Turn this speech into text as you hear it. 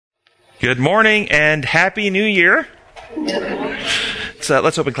Good morning and Happy New Year. So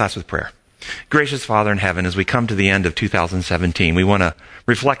let's open class with prayer. Gracious Father in heaven, as we come to the end of 2017, we want to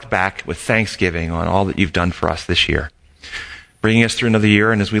reflect back with thanksgiving on all that you've done for us this year, bringing us through another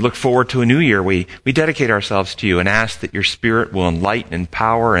year. And as we look forward to a new year, we dedicate ourselves to you and ask that your Spirit will enlighten,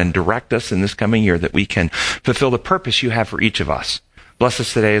 empower, and direct us in this coming year, that we can fulfill the purpose you have for each of us. Bless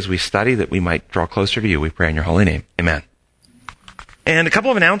us today as we study, that we might draw closer to you. We pray in your holy name. Amen. And a couple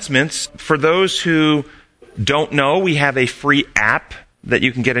of announcements. For those who don't know, we have a free app that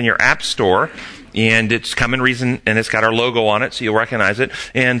you can get in your app store. And it's Come and Reason, and it's got our logo on it, so you'll recognize it.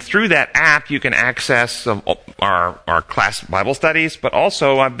 And through that app, you can access our class Bible studies. But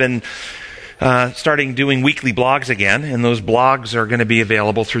also, I've been starting doing weekly blogs again, and those blogs are going to be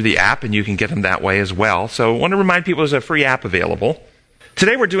available through the app, and you can get them that way as well. So I want to remind people there's a free app available.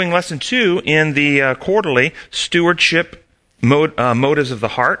 Today we're doing lesson 2 in the quarterly Stewardship Motives of the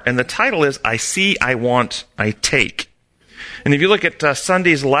Heart, and the title is I See, I Want, I Take. And if you look at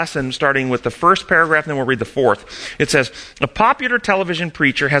Sunday's lesson, starting with the first paragraph, and then we'll read the fourth, it says, a popular television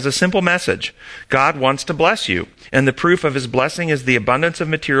preacher has a simple message. God wants to bless you, and the proof of his blessing is the abundance of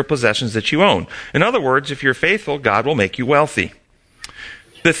material possessions that you own. In other words, if you're faithful, God will make you wealthy.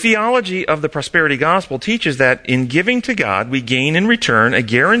 The theology of the prosperity gospel teaches that in giving to God, we gain in return a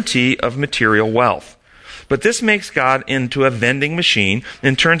guarantee of material wealth. But this makes God into a vending machine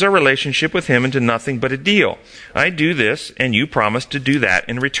and turns our relationship with him into nothing but a deal. I do this, and you promise to do that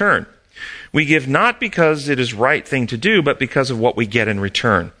in return. We give not because it is right thing to do, but because of what we get in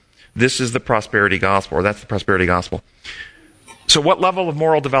return. This is the prosperity gospel, or that's the prosperity gospel. So what level of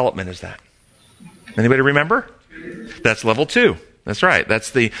moral development is that? Anybody remember? That's level 2. That's right.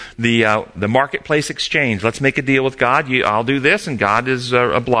 That's the marketplace exchange. Let's make a deal with God. I'll do this, and God is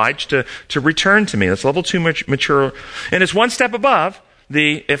obliged to return to me. That's level 2 mature, and it's one step above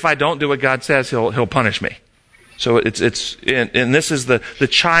the if I don't do what God says, He'll punish me. So and this is the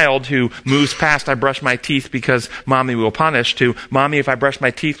child who moves past I brush my teeth because mommy will punish to mommy, if I brush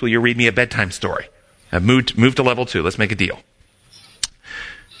my teeth, will you read me a bedtime story? I've moved to level 2. Let's make a deal.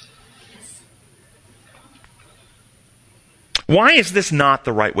 Why is this not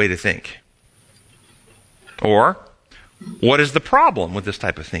the right way to think? Or, what is the problem with this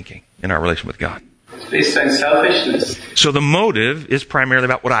type of thinking in our relation with God? Based on selfishness. So the motive is primarily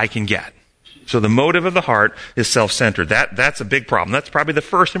about what I can get. So the motive of the heart is self-centered. That's a big problem. That's probably the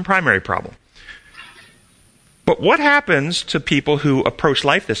first and primary problem. But what happens to people who approach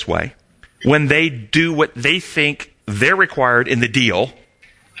life this way when they do what they think they're required in the deal?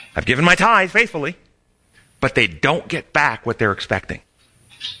 I've given my tithe faithfully, but they don't get back what they're expecting.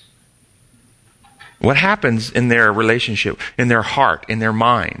 What happens in their relationship, in their heart, in their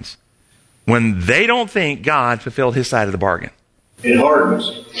minds, when they don't think God fulfilled his side of the bargain? It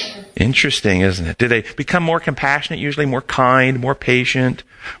hardens. Interesting, isn't it? Do they become more compassionate, usually more kind, more patient?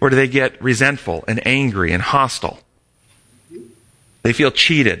 Or do they get resentful and angry and hostile? They feel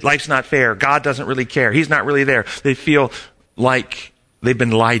cheated. Life's not fair. God doesn't really care. He's not really there. They feel like they've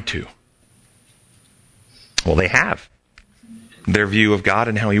been lied to. Well, they have. Their view of God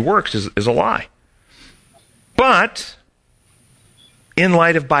and how he works is a lie. But, in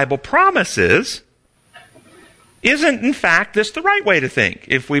light of Bible promises, isn't in fact this the right way to think?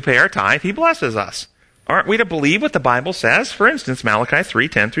 If we pay our tithe, he blesses us. Aren't we to believe what the Bible says? For instance, Malachi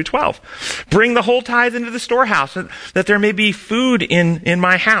 3:10-12. Bring the whole tithe into the storehouse, that there may be food in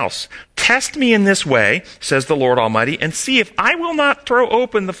my house. Test me in this way, says the Lord Almighty, and see if I will not throw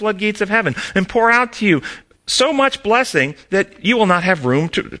open the floodgates of heaven and pour out to you so much blessing that you will not have room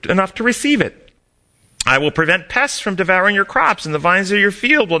enough to receive it. I will prevent pests from devouring your crops, and the vines of your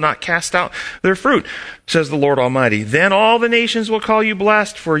field will not cast out their fruit, says the Lord Almighty. Then all the nations will call you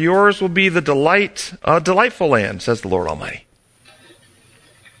blessed, for yours will be the delightful land, says the Lord Almighty.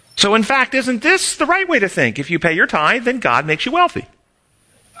 So in fact, isn't this the right way to think? If you pay your tithe, then God makes you wealthy.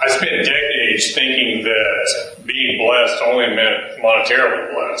 I spent decades thinking that being blessed only meant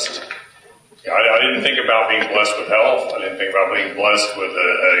monetarily blessed. I didn't think about being blessed with health. I didn't think about being blessed with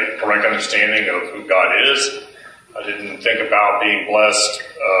a correct understanding of who God is. I didn't think about being blessed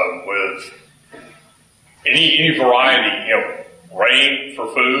with any variety, rain for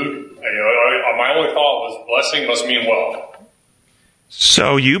food. My only thought was blessing must mean wealth.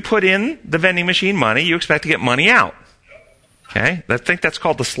 So you put in the vending machine money, you expect to get money out. Okay? I think that's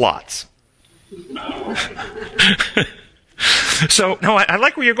called the slots. So, no, I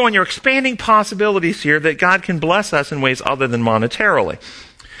like where you're going. You're expanding possibilities here that God can bless us in ways other than monetarily.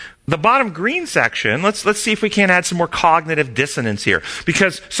 The bottom green section, let's see if we can't add some more cognitive dissonance here.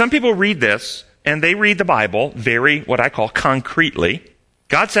 Because some people read this, and they read the Bible very, what I call concretely.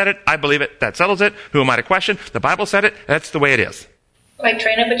 God said it, I believe it, that settles it. Who am I to question? The Bible said it, that's the way it is. Like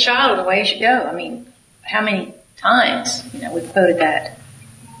train up a child the way it should go. I mean, how many times, we've quoted that.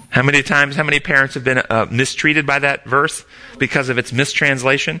 How many times, how many parents have been mistreated by that verse because of its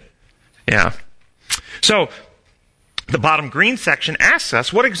mistranslation? Yeah. So, the bottom green section asks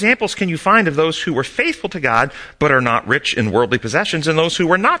us, what examples can you find of those who were faithful to God but are not rich in worldly possessions, and those who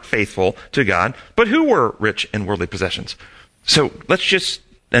were not faithful to God but who were rich in worldly possessions? So let's just,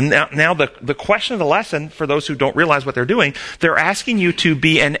 and now the question of the lesson, for those who don't realize what they're doing, they're asking you to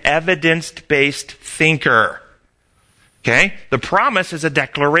be an evidence-based thinker. Okay? The promise is a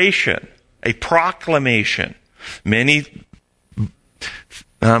declaration, a proclamation. Many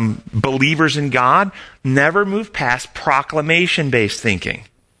believers in God never move past proclamation-based thinking.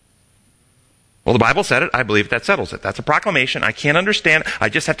 Well, the Bible said it. I believe that settles it. That's a proclamation. I can't understand. I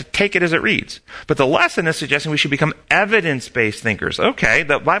just have to take it as it reads. But the lesson is suggesting we should become evidence-based thinkers. Okay,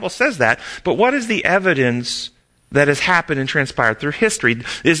 the Bible says that. But what is the evidence that has happened and transpired through history?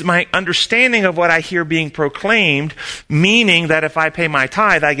 Is my understanding of what I hear being proclaimed meaning that if I pay my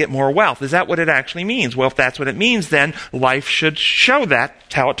tithe, I get more wealth? Is that what it actually means? Well, if that's what it means, then life should show that.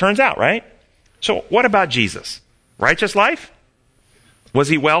 That's how it turns out, right? So what about Jesus? Righteous life? Was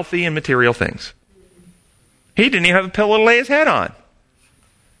he wealthy in material things? He didn't even have a pillow to lay his head on.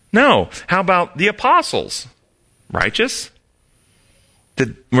 No. How about the apostles? Righteous?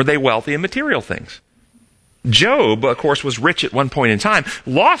 Were they wealthy in material things? Job, of course, was rich at one point in time,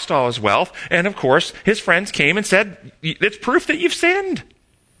 lost all his wealth, and of course, his friends came and said, it's proof that you've sinned.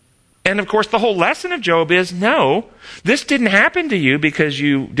 And of course, the whole lesson of Job is, no, this didn't happen to you because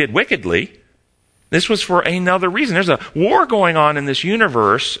you did wickedly. This was for another reason. There's a war going on in this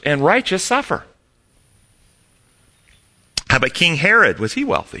universe, and righteous suffer. How about King Herod? Was he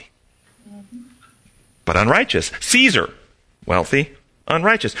wealthy? But unrighteous. Caesar, wealthy,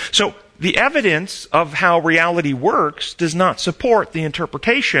 unrighteous. So the evidence of how reality works does not support the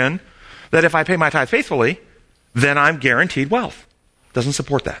interpretation that if I pay my tithe faithfully, then I'm guaranteed wealth. Doesn't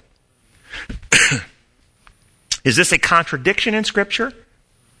support that. Is this a contradiction in Scripture?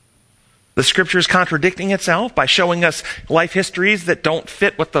 The Scripture is contradicting itself by showing us life histories that don't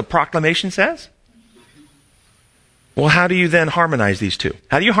fit what the proclamation says? Well, how do you then harmonize these two?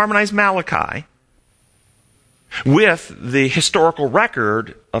 How do you harmonize Malachi with the historical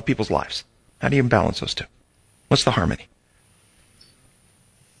record of people's lives? How do you balance those two? What's the harmony?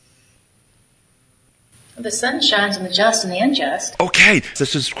 The sun shines on the just and the unjust. Okay,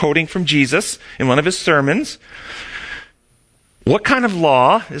 this is quoting from Jesus in one of his sermons. What kind of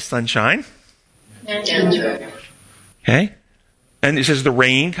law is sunshine? And Okay. And it says the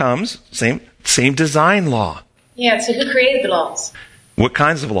rain comes, same design law. yeah, so who created the laws? What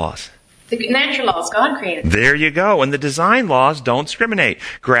kinds of laws? The natural laws, God created them. There you go. And the design laws don't discriminate.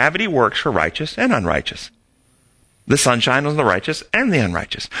 Gravity works for righteous and unrighteous. The sunshine on the righteous and the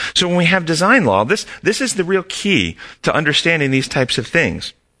unrighteous. So when we have design law, this is the real key to understanding these types of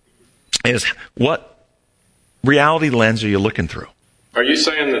things. Is what reality lens are you looking through? Are you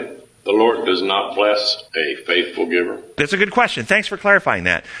saying that the Lord does not bless a faithful giver? That's a good question. Thanks for clarifying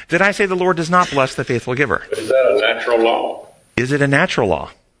that. Did I say the Lord does not bless the faithful giver? Is that a natural law? Is it a natural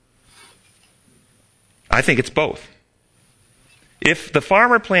law? I think it's both. If the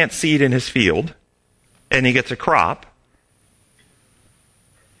farmer plants seed in his field and he gets a crop,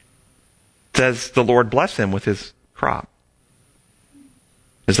 does the Lord bless him with his crop?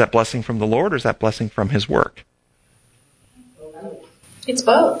 Is that blessing from the Lord or is that blessing from his work? It's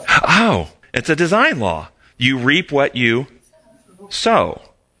both. Oh, it's a design law. You reap what you sow.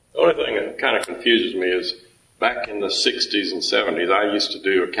 The only thing that kind of confuses me is back in the 60s and 70s, I used to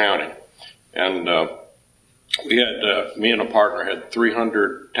do accounting. And we had, me and a partner had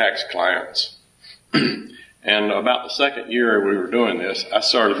 300 tax clients. And about the second year we were doing this, I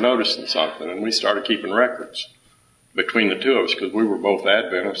started noticing something, and we started keeping records between the two of us because we were both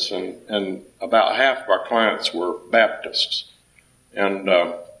Adventists, and about half of our clients were Baptists. And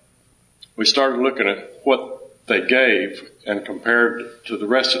we started looking at what they gave and compared to the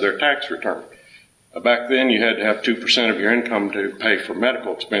rest of their tax return. Back then, you had to have 2% of your income to pay for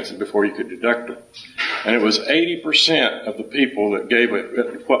medical expenses before you could deduct them. And it was 80% of the people that gave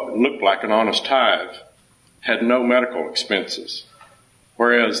it what looked like an honest tithe had no medical expenses.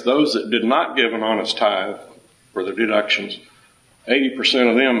 Whereas those that did not give an honest tithe for their deductions, 80%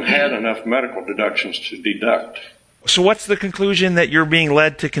 of them had enough medical deductions to deduct. So what's the conclusion that you're being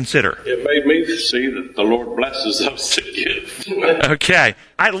led to consider? It made me see that the Lord blesses those that give. Okay.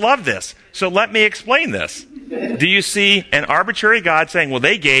 I love this. So let me explain this. Do you see an arbitrary God saying, well,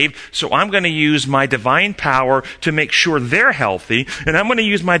 they gave, so I'm going to use my divine power to make sure they're healthy, and I'm going to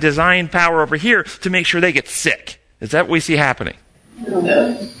use my divine power over here to make sure they get sick? Is that what we see happening?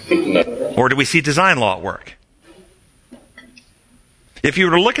 No. Or do we see design law at work? If you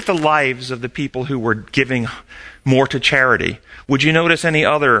were to look at the lives of the people who were giving more to charity, would you notice any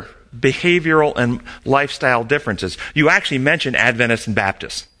other behavioral and lifestyle differences? You actually mentioned Adventists and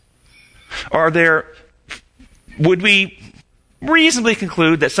Baptists. Would we reasonably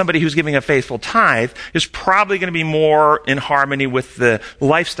conclude that somebody who's giving a faithful tithe is probably going to be more in harmony with the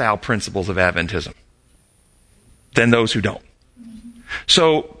lifestyle principles of Adventism than those who don't?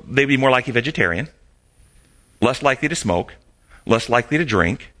 So they'd be more likely vegetarian, less likely to smoke, less likely to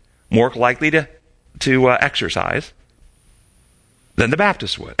drink, more likely to exercise than the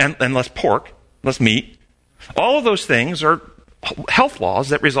Baptists would, and less pork, less meat. All of those things are health laws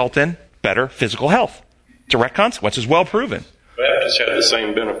that result in better physical health. Direct consequences, well proven. Baptists had the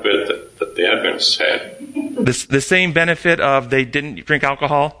same benefit that the Adventists had. The same benefit of they didn't drink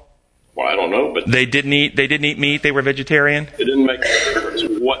alcohol? Well, I don't know, but They didn't eat meat, they were vegetarian? it didn't make a difference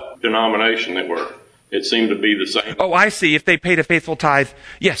what denomination they were. It seemed to be the same. Oh, I see. If they paid a faithful tithe,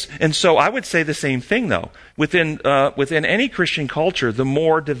 yes. And so I would say the same thing, though. Within any Christian culture, the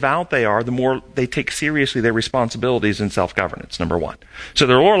more devout they are, the more they take seriously their responsibilities in self-governance, number one. So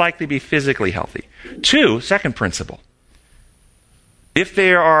they're more likely to be physically healthy. Two, second principle. If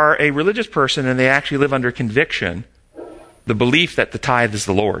they are a religious person and they actually live under conviction, the belief that the tithe is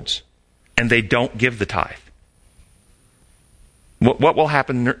the Lord's, and they don't give the tithe, what will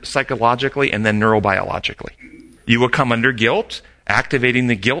happen psychologically and then neurobiologically? You will come under guilt, activating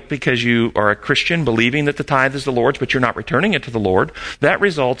the guilt because you are a Christian, believing that the tithe is the Lord's, but you're not returning it to the Lord. That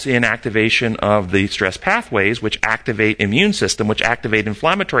results in activation of the stress pathways, which activate immune system, which activate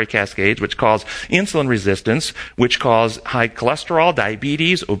inflammatory cascades, which cause insulin resistance, which cause high cholesterol,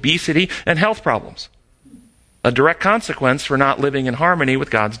 diabetes, obesity, and health problems. A direct consequence for not living in harmony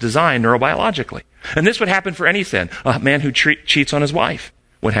with God's design neurobiologically. And this would happen for any sin. A man who cheats on his wife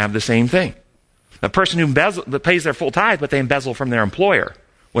would have the same thing. A person who pays their full tithe, but they embezzle from their employer,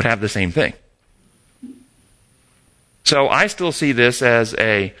 would have the same thing. So I still see this as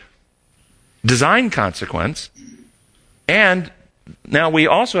a design consequence. And now we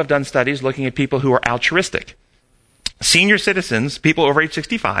also have done studies looking at people who are altruistic. Senior citizens, people over age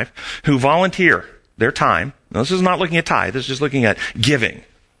 65, who volunteer their time. Now, this is not looking at tithe. This is just looking at giving,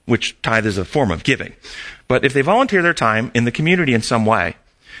 which tithe is a form of giving. But if they volunteer their time in the community in some way,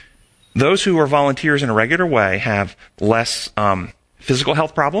 those who are volunteers in a regular way have less physical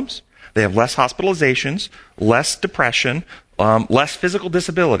health problems. They have less hospitalizations, less depression, less physical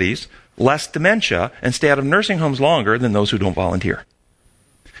disabilities, less dementia, and stay out of nursing homes longer than those who don't volunteer.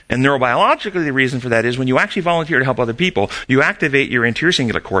 And neurobiologically, the reason for that is when you actually volunteer to help other people, you activate your anterior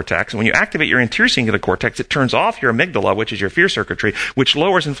cingulate cortex. And when you activate your anterior cingulate cortex, it turns off your amygdala, which is your fear circuitry, which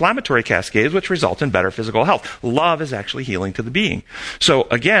lowers inflammatory cascades, which result in better physical health. Love is actually healing to the being. So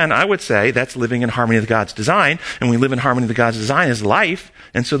again, I would say that's living in harmony with God's design. And we live in harmony with God's design is life.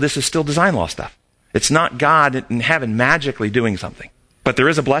 And so this is still design law stuff. It's not God in heaven magically doing something. But there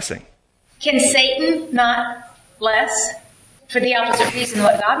is a blessing. Can Satan not bless for the opposite reason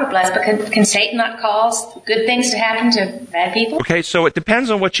what God would bless? But can Satan not cause good things to happen to bad people? Okay, so it depends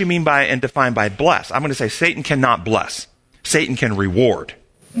on what you mean by and define by bless. I'm going to say Satan cannot bless. Satan can reward.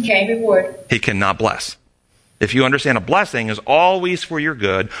 Okay, reward. He cannot bless. If you understand a blessing is always for your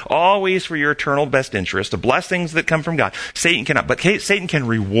good, always for your eternal best interest, the blessings that come from God, Satan cannot. But Satan can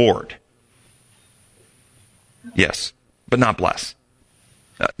reward. Yes, but not bless.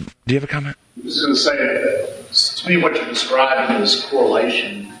 Do you have a comment? I was going to say, to me, what you're describing is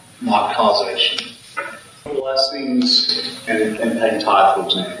correlation, not causation. Blessings and paying tithe, for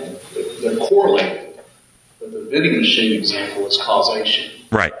example, they're correlated. But the vending machine example is causation.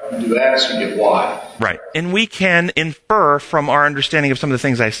 Right. You do X, you get Y. Right. And we can infer from our understanding of some of the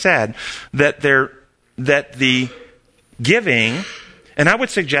things I said that the giving, and I would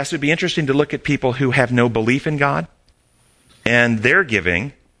suggest it would be interesting to look at people who have no belief in God and their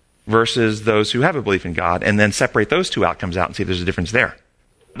giving versus those who have a belief in God, and then separate those two outcomes out and see if there's a difference there.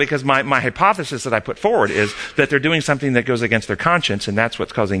 Because my hypothesis that I put forward is that they're doing something that goes against their conscience, and that's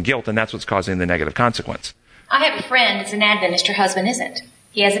what's causing guilt, and that's what's causing the negative consequence. I have a friend that's an Adventist. Her husband isn't.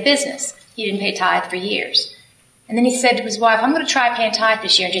 He has a business. He didn't pay tithe for years. And then he said to his wife, I'm going to try paying tithe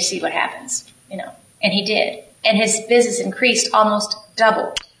this year and just see what happens. And he did. And his business increased almost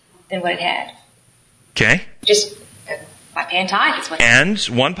double than what it had. Okay. Just By paying tithe, that's what. And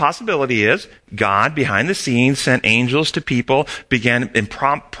one possibility is God, behind the scenes, sent angels to people, began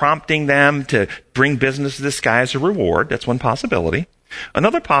prompting them to bring business to this guy as a reward. That's one possibility.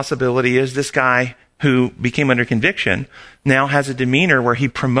 Another possibility is this guy who became under conviction now has a demeanor where he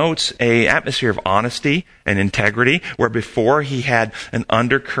promotes a atmosphere of honesty and integrity, where before he had an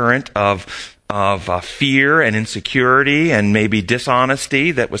undercurrent of fear and insecurity and maybe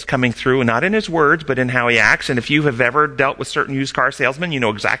dishonesty that was coming through, not in his words, but in how he acts. And if you have ever dealt with certain used car salesmen, you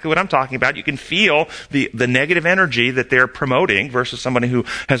know exactly what I'm talking about. You can feel the negative energy that they're promoting versus somebody who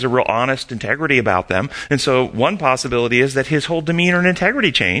has a real honest integrity about them. And so one possibility is that his whole demeanor and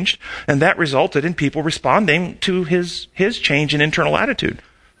integrity changed, and that resulted in people responding to his change in internal attitude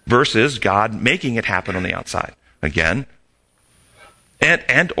versus God making it happen on the outside. Again,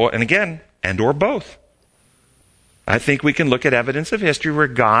 and or both. I think we can look at evidence of history where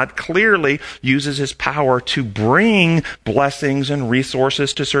God clearly uses his power to bring blessings and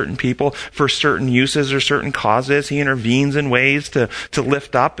resources to certain people for certain uses or certain causes. He intervenes in ways to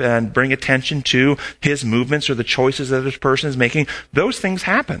lift up and bring attention to his movements or the choices that this person is making. Those things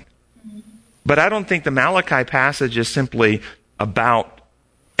happen. But I don't think the Malachi passage is simply about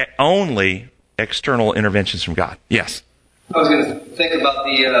only external interventions from God. Yes? I was going to think about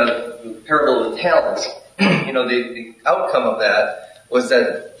the parable of the talents. The outcome of that was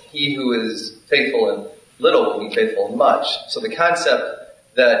that he who is faithful in little will be faithful in much. So the concept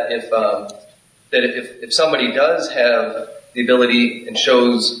that if somebody does have the ability and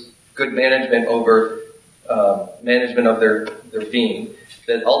shows good management over management of their being,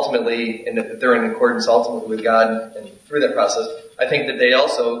 that ultimately, and if they're in accordance ultimately with God and through that process, I think that they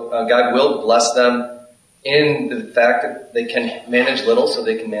also, God will bless them in the fact that they can manage little so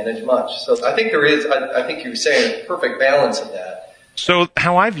they can manage much. So I think there is, I think you're saying, a perfect balance of that. So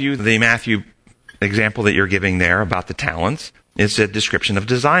how I view the Matthew example that you're giving there about the talents is a description of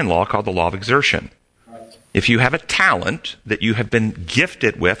design law called the law of exertion. If you have a talent that you have been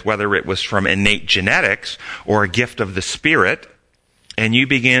gifted with, whether it was from innate genetics or a gift of the Spirit, and you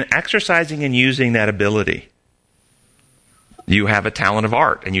begin exercising and using that ability, you have a talent of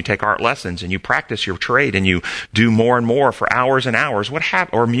art, and you take art lessons, and you practice your trade, and you do more and more for hours and hours,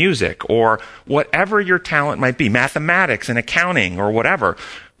 or music, or whatever your talent might be, mathematics and accounting, or whatever.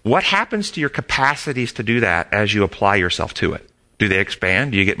 What happens to your capacities to do that as you apply yourself to it? Do they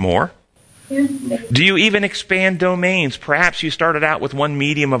expand? Do you get more? Do you even expand domains? Perhaps you started out with one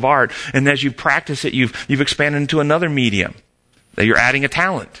medium of art, and as you practice it, you've expanded into another medium. That you're adding a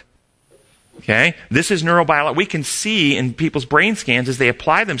talent. Okay? This is neurobiology. We can see in people's brain scans as they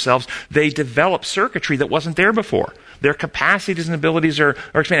apply themselves, they develop circuitry that wasn't there before. Their capacities and abilities are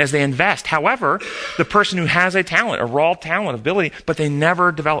expanded as they invest. However, the person who has a talent, a raw talent, ability, but they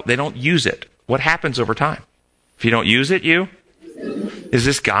never develop, they don't use it. What happens over time? If you don't use it, is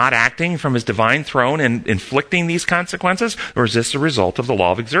this God acting from his divine throne and inflicting these consequences? Or is this a result of the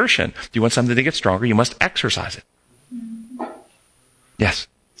law of exertion? Do you want something to get stronger? You must exercise it. Yes?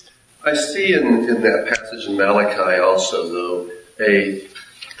 I see in that passage in Malachi also, though, a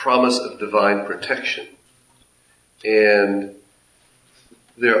promise of divine protection. And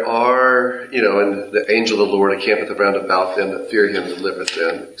there are, and the angel of the Lord encampeth around about them that fear him, delivereth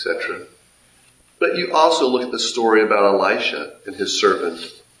them, etc. But you also look at the story about Elisha and his servant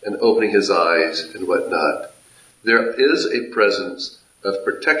and opening his eyes and whatnot. There is a presence of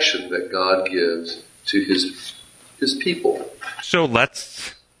protection that God gives to his people. So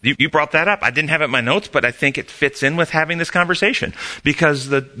you brought that up. I didn't have it in my notes, but I think it fits in with having this conversation. Because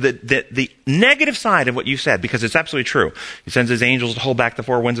the negative side of what you said, because it's absolutely true. He sends his angels to hold back the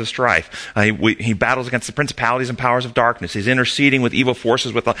four winds of strife. He battles against the principalities and powers of darkness. He's interceding with evil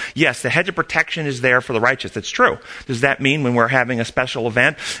forces. Yes, the hedge of protection is there for the righteous. That's true. Does that mean when we're having a special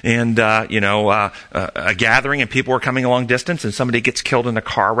event and, a gathering and people are coming a long distance and somebody gets killed in a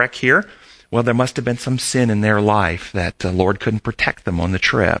car wreck here? Well, there must have been some sin in their life that the Lord couldn't protect them on the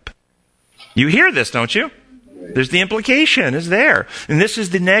trip. You hear this, don't you? There's the implication is there. And this is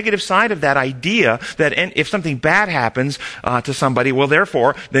the negative side of that idea that if something bad happens to somebody, well,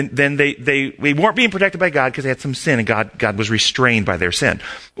 therefore, then they weren't being protected by God because they had some sin and God was restrained by their sin.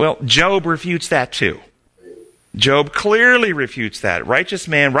 Well, Job refutes that too. Job clearly refutes that. Righteous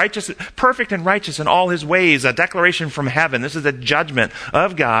man, perfect and righteous in all his ways, a declaration from heaven. This is a judgment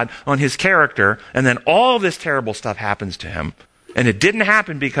of God on his character. And then all this terrible stuff happens to him. And it didn't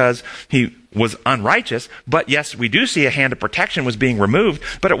happen because he was unrighteous. But yes, we do see a hand of protection was being removed.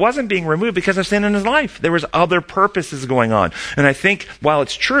 But it wasn't being removed because of sin in his life. There was other purposes going on. And I think while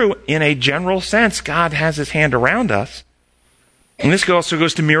it's true, in a general sense, God has his hand around us. And this also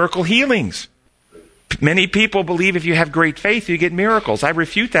goes to miracle healings. Many people believe if you have great faith, you get miracles. I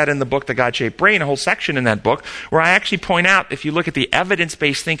refute that in the book, The God-Shaped Brain, a whole section in that book, where I actually point out, if you look at the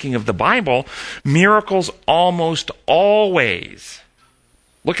evidence-based thinking of the Bible, miracles almost always,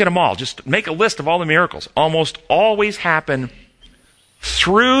 look at them all, just make a list of all the miracles, almost always happen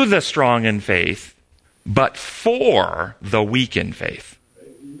through the strong in faith, but for the weak in faith.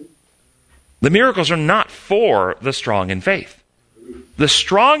 The miracles are not for the strong in faith. The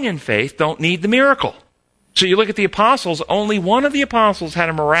strong in faith don't need the miracle. So you look at the apostles, only one of the apostles had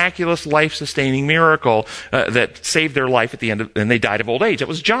a miraculous life-sustaining miracle that saved their life at the end, and they died of old age. It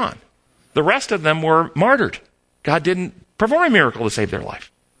was John. The rest of them were martyred. God didn't perform a miracle to save their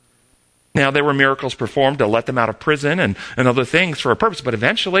life. Now, there were miracles performed to let them out of prison and other things for a purpose, but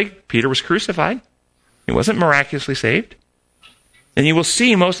eventually Peter was crucified. He wasn't miraculously saved. And you will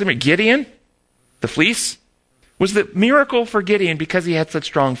see most of them, Gideon, the fleece, was the miracle for Gideon because he had such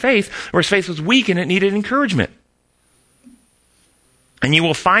strong faith, or his faith was weak and it needed encouragement. And you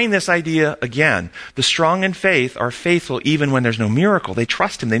will find this idea again. The strong in faith are faithful even when there's no miracle. They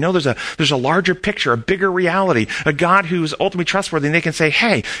trust him. They know there's a larger picture, a bigger reality, a God who's ultimately trustworthy. And they can say,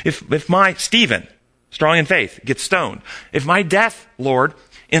 hey, if my Stephen, strong in faith, gets stoned, if my death, Lord,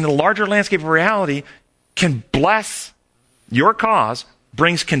 in the larger landscape of reality can bless your cause,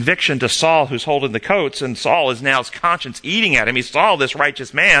 brings conviction to Saul, who's holding the coats, and Saul is now his conscience eating at him. He saw this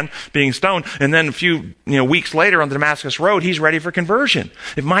righteous man being stoned, and then a few weeks later on the Damascus Road, he's ready for conversion.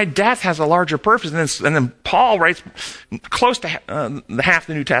 If my death has a larger purpose, and then Paul writes close to half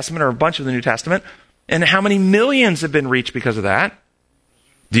the New Testament, or a bunch of the New Testament, and how many millions have been reached because of that?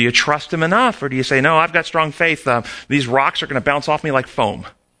 Do you trust him enough, or do you say, no, I've got strong faith, these rocks are going to bounce off me like foam?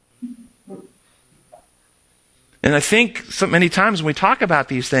 And I think so many times when we talk about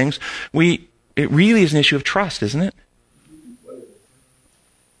these things, it really is an issue of trust, isn't it?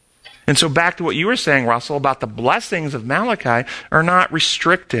 And so back to what you were saying, Russell, about the blessings of Malachi are not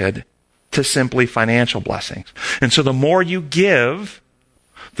restricted to simply financial blessings. And so the more you give,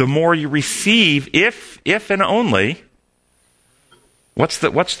 the more you receive, if and only, what's the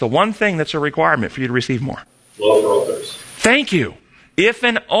one thing that's a requirement for you to receive more? Love for others. Thank you. If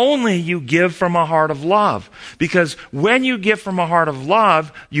and only you give from a heart of love. Because when you give from a heart of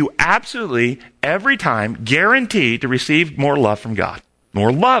love, you absolutely, every time, guarantee to receive more love from God.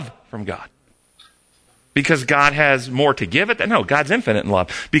 More love from God. Because God has more to give it? No, God's infinite in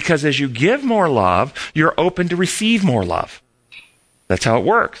love. Because as you give more love, you're open to receive more love. That's how it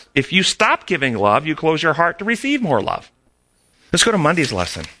works. If you stop giving love, you close your heart to receive more love. Let's go to Monday's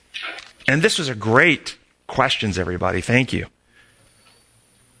lesson. And this was a great questions, everybody. Thank you.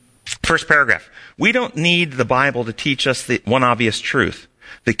 First paragraph. We don't need the Bible to teach us the one obvious truth.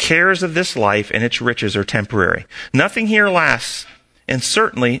 The cares of this life and its riches are temporary. Nothing here lasts, and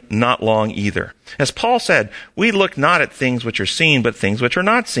certainly not long either. As Paul said, we look not at things which are seen, but things which are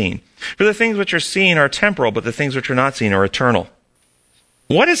not seen. For the things which are seen are temporal, but the things which are not seen are eternal.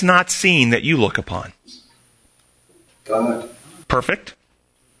 What is not seen that you look upon? God. Perfect.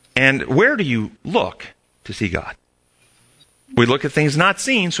 And where do you look to see God? We look at things not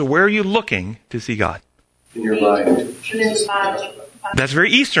seen, so where are you looking to see God? In your mind. That's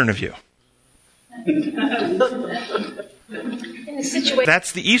very Eastern of you.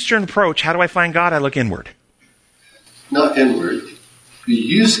 That's the Eastern approach. How do I find God? I look inward. Not inward. You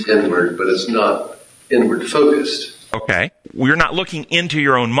use inward, but it's not inward focused. Okay. You're not looking into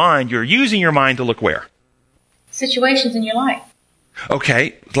your own mind. You're using your mind to look where? Situations in your life.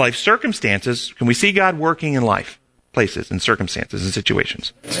 Okay. Life circumstances. Can we see God working in life? Places and circumstances and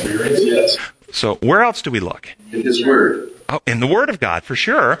situations. Experience, yes. So where else do we look? In His Word. Oh, in the Word of God, for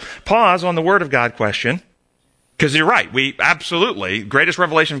sure. Pause on the Word of God question. Because you're right. We absolutely, greatest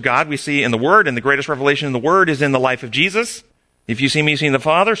revelation of God we see in the Word, and the greatest revelation in the Word is in the life of Jesus. If you see me, you've seen the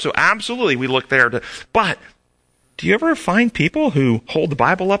Father. So absolutely we look there to, but do you ever find people who hold the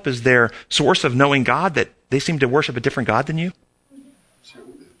Bible up as their source of knowing God, that they seem to worship a different God than you?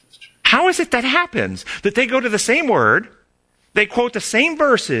 How is it that happens? That they go to the same word, they quote the same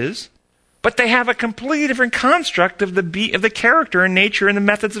verses, but they have a completely different construct of the character and nature and the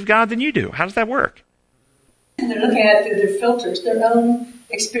methods of God than you do. How does that work? And they're looking at it through their filters, their own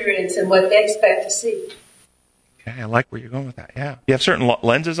experience and what they expect to see. Okay, I like where you're going with that. Yeah. You have certain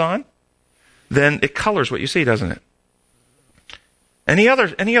lenses on, then it colors what you see, doesn't it? Any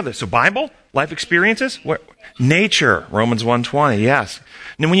other? So Bible, life experiences, nature, Romans 1:20, yes.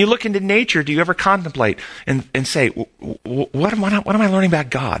 And when you look into nature, do you ever contemplate and say, what am I learning about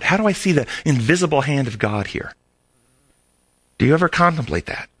God? How do I see the invisible hand of God here? Do you ever contemplate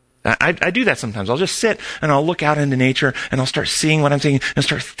that? I do that sometimes. I'll just sit and I'll look out into nature and I'll start seeing what I'm seeing and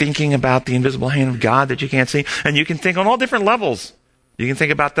start thinking about the invisible hand of God that you can't see. And you can think on all different levels. You can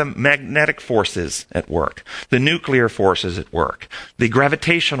think about the magnetic forces at work, the nuclear forces at work, the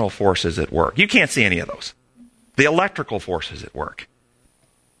gravitational forces at work. You can't see any of those. The electrical forces at work.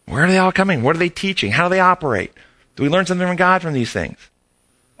 Where are they all coming? What are they teaching? How do they operate? Do we learn something from God from these things?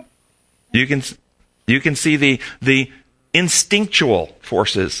 You can see the instinctual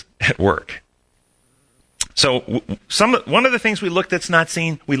forces at work. So one of the things we look that's not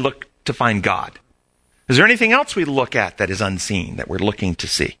seen, we look to find God. Is there anything else we look at that is unseen that we're looking to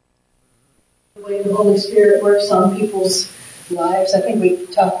see? The way the Holy Spirit works on people's lives. I think we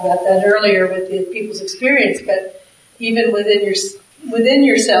talked about that earlier with the people's experience, but even within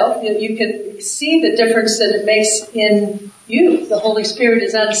yourself, you can see the difference that it makes in you. The Holy Spirit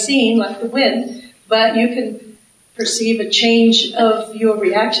is unseen like the wind, but you can perceive a change of your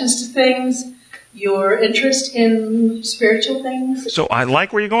reactions to things, your interest in spiritual things. So I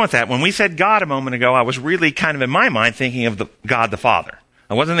like where you're going with that. When we said God a moment ago, I was really kind of in my mind thinking of God the Father.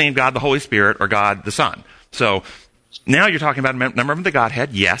 I wasn't thinking God the Holy Spirit or God the Son. So now you're talking about a member of the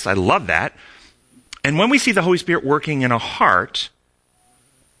Godhead. Yes, I love that. And when we see the Holy Spirit working in a heart,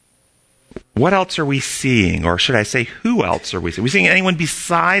 what else are we seeing? Or should I say, who else are we seeing? Are we seeing anyone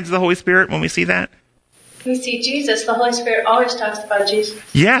besides the Holy Spirit when we see that? We see Jesus. The Holy Spirit always talks about Jesus.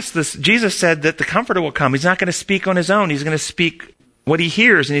 Yes, Jesus said that the Comforter will come. He's not going to speak on his own. He's going to speak what he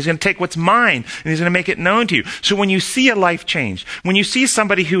hears, and he's going to take what's mine, and he's going to make it known to you. So when you see a life change, when you see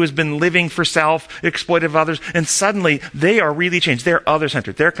somebody who has been living for self, exploitive of others, and suddenly they are really changed. They're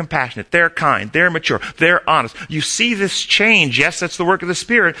other-centered. They're compassionate. They're kind. They're mature. They're honest. You see this change. Yes, that's the work of the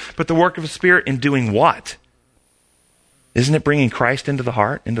Spirit, but the work of the Spirit in doing what? Isn't it bringing Christ into the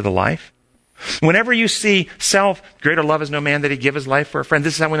heart, into the life? Whenever you see self, greater love is no man that he give his life for a friend.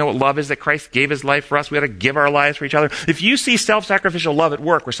 This is how we know what love is, that Christ gave his life for us. We ought to give our lives for each other. If you see self-sacrificial love at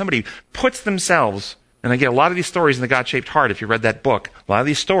work, where somebody puts themselves, and I get a lot of these stories in the God-Shaped Heart, if you read that book, a lot of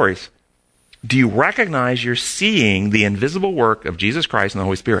these stories, do you recognize you're seeing the invisible work of Jesus Christ and the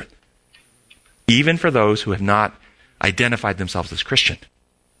Holy Spirit? Even for those who have not identified themselves as Christian.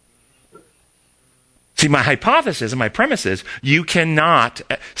 See, my hypothesis and my premise is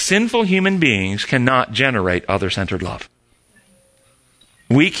sinful human beings cannot generate other-centered love.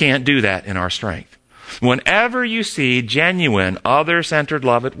 We can't do that in our strength. Whenever you see genuine other-centered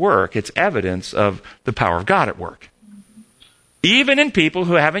love at work, it's evidence of the power of God at work. Even in people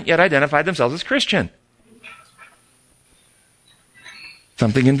who haven't yet identified themselves as Christian.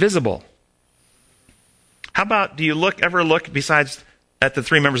 Something invisible. How about, do you ever look besides at the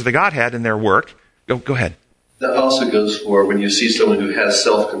three members of the Godhead and their work? Go ahead. That also goes for when you see someone who has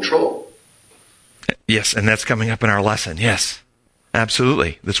self-control. Yes, and that's coming up in our lesson. Yes,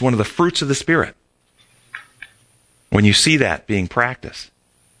 absolutely. That's one of the fruits of the Spirit. When you see that being practiced.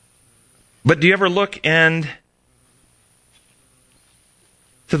 But do you ever look to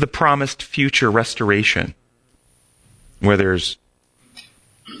the promised future restoration? Where there's,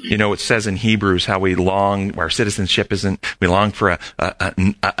 it says in Hebrews how we long, our citizenship we long for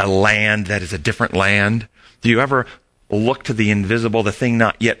a land that is a different land. Do you ever look to the invisible, the thing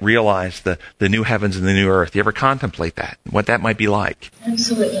not yet realized, the new heavens and the new earth? Do you ever contemplate that, what that might be like?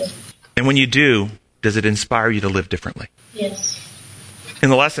 Absolutely. And when you do, does it inspire you to live differently? Yes. In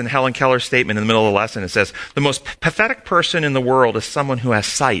the lesson, Helen Keller's statement in the middle of the lesson, it says, the most pathetic person in the world is someone who has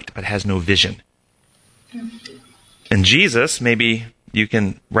sight but has no vision. And Jesus, maybe you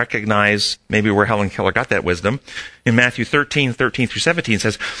can recognize maybe where Helen Keller got that wisdom. In Matthew 13:13 through 17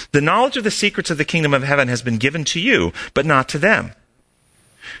 says, the knowledge of the secrets of the kingdom of heaven has been given to you, but not to them.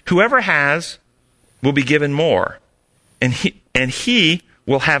 Whoever has will be given more, and he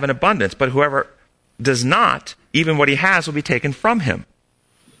will have an abundance, but whoever does not, even what he has will be taken from him.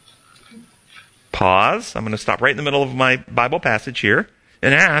 Pause. I'm going to stop right in the middle of my Bible passage here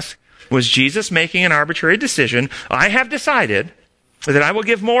and ask, was Jesus making an arbitrary decision? I have decided that I will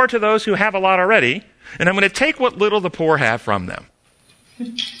give more to those who have a lot already, and I'm going to take what little the poor have from them.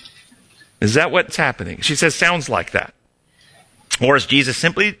 Is that what's happening? She says, sounds like that. Or is Jesus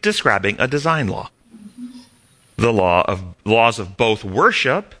simply describing a design law? The laws of both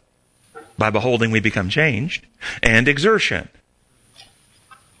worship, by beholding we become changed, and exertion.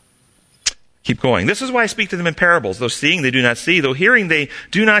 Keep going. This is why I speak to them in parables. Though seeing, they do not see. Though hearing, they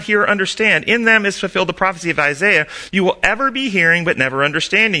do not hear or understand. In them is fulfilled the prophecy of Isaiah. You will ever be hearing, but never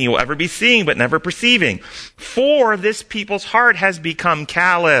understanding. You will ever be seeing, but never perceiving. For this people's heart has become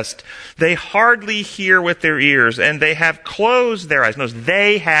calloused. They hardly hear with their ears, and they have closed their eyes. Notice,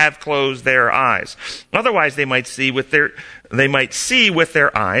 they have closed their eyes. Otherwise, they might see with their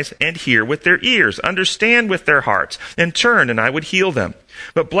eyes and hear with their ears, understand with their hearts, and turn, and I would heal them.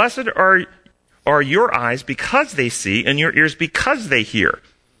 But blessed are your eyes because they see, and your ears because they hear.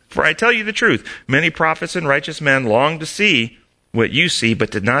 For I tell you the truth, many prophets and righteous men longed to see what you see, but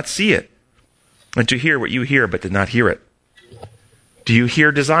did not see it, and to hear what you hear, but did not hear it. Do you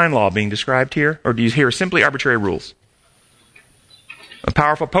hear design law being described here, or do you hear simply arbitrary rules? A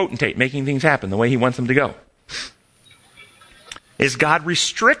powerful potentate making things happen the way he wants them to go. Is God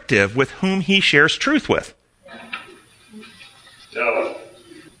restrictive with whom he shares truth with? No.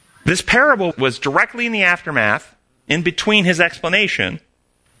 This parable was directly in the aftermath, in between his explanation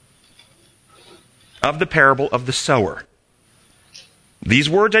of the parable of the sower. These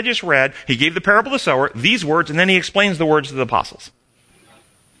words I just read, he gave the parable of the sower, these words, and then he explains the words of the apostles.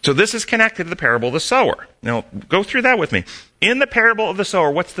 So this is connected to the parable of the sower. Now, go through that with me. In the parable of the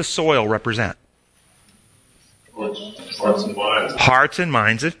sower, what's the soil represent? Hearts and minds. Hearts and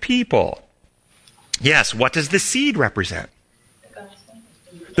minds of people. Yes, what does the seed represent?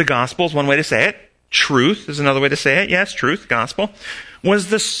 The gospel is one way to say it. Truth is another way to say it. Yes, truth, gospel. Was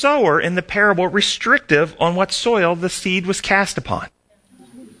the sower in the parable restrictive on what soil the seed was cast upon?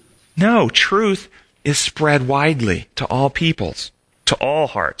 No, truth is spread widely to all peoples, to all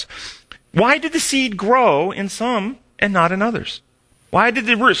hearts. Why did the seed grow in some and not in others? Why did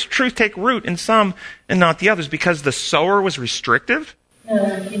the truth take root in some and not the others? Because the sower was restrictive?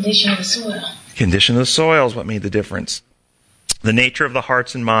 No, condition of the soil. Condition of the soil is what made the difference. The nature of the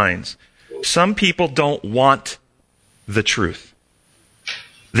hearts and minds. Some people don't want the truth.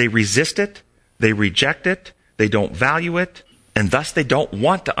 They resist it, they reject it, they don't value it, and thus they don't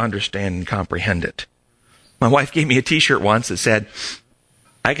want to understand and comprehend it. My wife gave me a t-shirt once that said,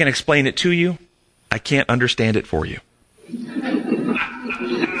 I can explain it to you, I can't understand it for you.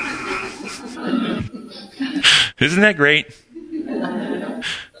 Isn't that great?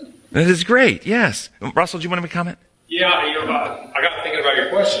 That is great, yes. Russell, do you want to make a comment? Yeah, I got thinking about your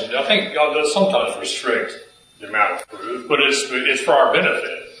question. I think God does sometimes restrict the amount of truth, but it's for our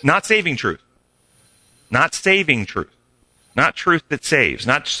benefit. Not saving truth. Not saving truth. Not truth that saves.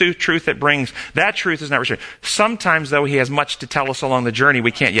 Not truth that brings. That truth is not restricted. Sometimes, though, he has much to tell us along the journey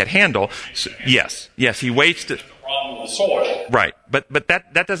we can't yet handle. So, yes, he waits to... The problem with the soil. Right, but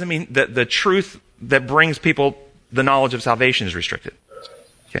that doesn't mean that the truth that brings people the knowledge of salvation is restricted.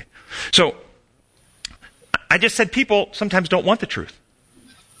 Okay, so... I just said people sometimes don't want the truth.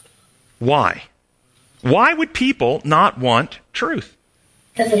 Why? Why would people not want truth?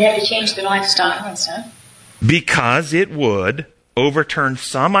 Does it have to change their lifestyle and stuff? Because it would overturn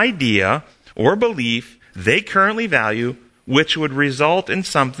some idea or belief they currently value, which would result in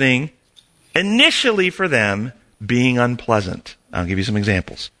something initially for them being unpleasant. I'll give you some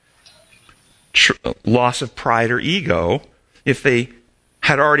examples. Loss of pride or ego, if they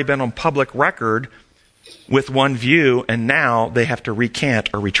had already been on public record with one view, and now they have to recant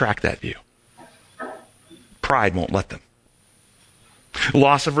or retract that view. Pride won't let them.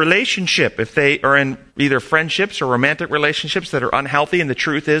 Loss of relationship. If they are in either friendships or romantic relationships that are unhealthy, and the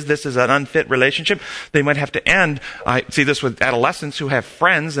truth is this is an unfit relationship, they might have to end. I see this with adolescents who have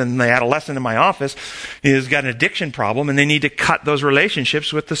friends, and the adolescent in my office has got an addiction problem, and they need to cut those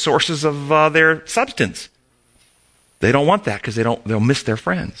relationships with the sources of their substance. They don't want that because they'll miss their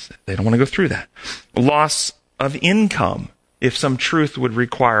friends. They don't want to go through that. Loss of income, if some truth would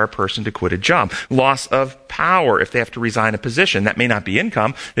require a person to quit a job. Loss of power, if they have to resign a position. That may not be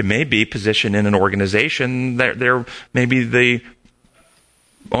income. It may be position in an organization. They're maybe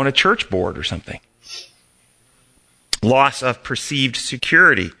on a church board or something. Loss of perceived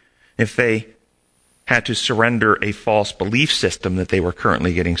security, if they had to surrender a false belief system that they were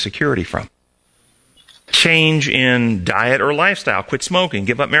currently getting security from. Change in diet or lifestyle. Quit smoking,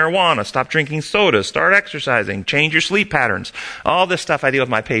 give up marijuana, stop drinking soda, start exercising, change your sleep patterns. All this stuff I deal with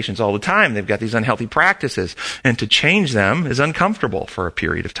my patients all the time. They've got these unhealthy practices, and to change them is uncomfortable for a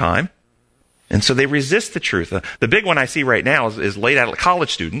period of time. And so they resist the truth. The big one I see right now is late adult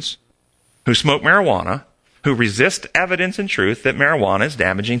college students who smoke marijuana, who resist evidence and truth that marijuana is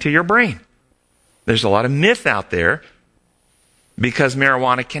damaging to your brain. There's a lot of myth out there because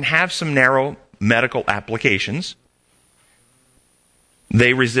marijuana can have some narrow medical applications.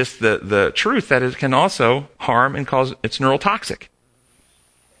 They resist the truth that it can also harm and cause, it's neurotoxic.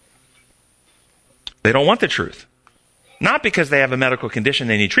 They don't want the truth. Not because they have a medical condition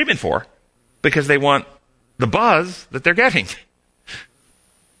they need treatment for, because they want the buzz that they're getting.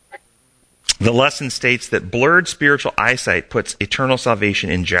 The lesson states that blurred spiritual eyesight puts eternal salvation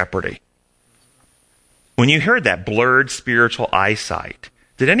in jeopardy. When you heard that, blurred spiritual eyesight,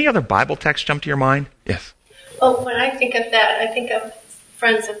 did any other Bible text jump to your mind? Yes. Well, when I think of that, I think of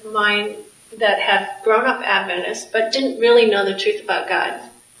friends of mine that had grown up Adventists but didn't really know the truth about God.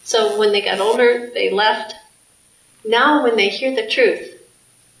 So when they got older, they left. Now when they hear the truth,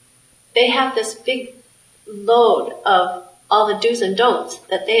 they have this big load of all the do's and don'ts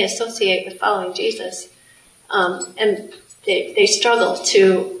that they associate with following Jesus. And they struggle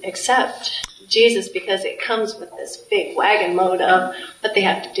to accept Jesus because it comes with this big wagon load of what they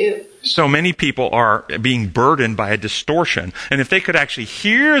have to do. So many people are being burdened by a distortion. And if they could actually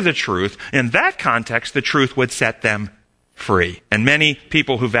hear the truth, in that context, the truth would set them free. And many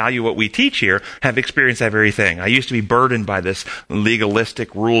people who value what we teach here have experienced that very thing. I used to be burdened by this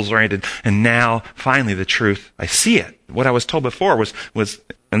legalistic, rules-oriented, and now, finally, the truth, I see it. What I was told before was,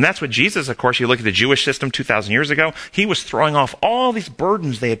 and that's what Jesus, of course, you look at the Jewish system 2,000 years ago, he was throwing off all these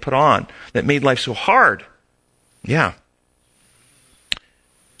burdens they had put on that made life so hard. Yeah.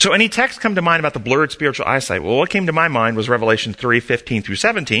 So any text come to mind about the blurred spiritual eyesight? Well, what came to my mind was Revelation 3:15 through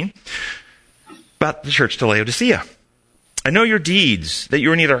 17 about the church to Laodicea. I know your deeds, that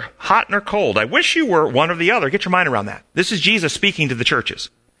you are neither hot nor cold. I wish you were one or the other. Get your mind around that. This is Jesus speaking to the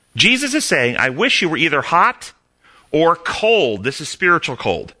churches. Jesus is saying, I wish you were either hot or cold. This is spiritual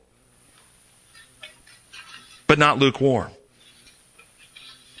cold, but not lukewarm.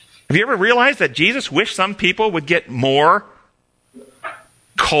 Have you ever realized that Jesus wished some people would get more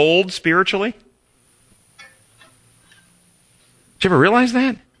cold spiritually? Did you ever realize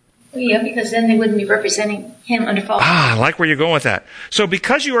that? Well, yeah, because then they wouldn't be representing him under false. I like where you're going with that. So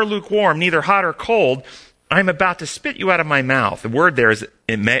because you are lukewarm, neither hot or cold, I'm about to spit you out of my mouth. The word there is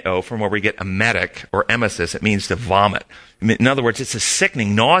emeo, from where we get emetic or emesis. It means to vomit. In other words, it's a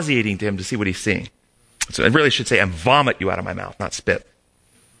sickening, nauseating to him to see what he's seeing. So it really should say, I vomit you out of my mouth, not spit.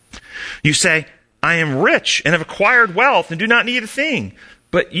 You say, I am rich and have acquired wealth and do not need a thing.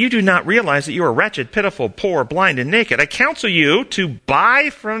 But you do not realize that you are wretched, pitiful, poor, blind, and naked. I counsel you to buy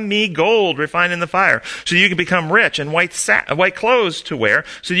from me gold refined in the fire, so that you can become rich, and white clothes to wear,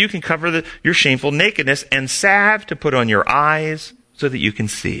 so that you can cover your shameful nakedness, and salve to put on your eyes, so that you can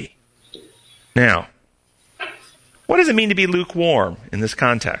see. Now, what does it mean to be lukewarm in this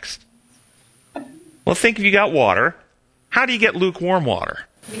context? Well, think if you got water. How do you get lukewarm water?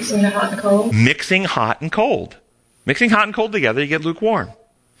 Mixing hot and cold. Mixing hot and cold. Mixing hot and cold together, you get lukewarm.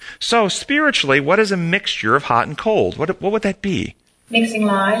 So spiritually, what is a mixture of hot and cold? What would that be? Mixing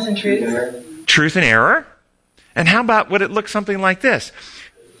lies and truth. Truth and error. And how about would it look something like this?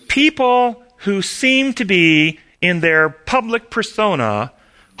 People who seem to be in their public persona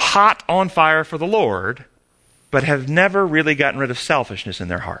hot on fire for the Lord, but have never really gotten rid of selfishness in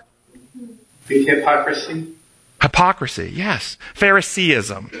their heart. Hypocrisy? Hypocrisy, yes.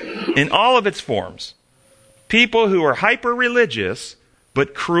 Phariseeism in all of its forms. People who are hyper-religious,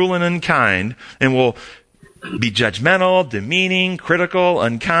 but cruel and unkind, and will be judgmental, demeaning, critical,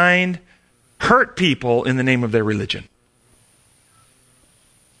 unkind, hurt people in the name of their religion.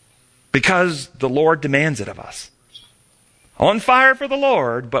 Because the Lord demands it of us. On fire for the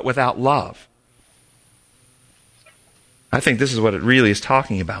Lord, but without love. I think this is what it really is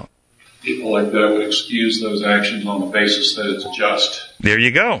talking about. People like that would excuse those actions on the basis that it's just. There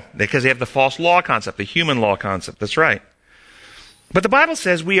you go. Because they have the false law concept, the human law concept. That's right. But the Bible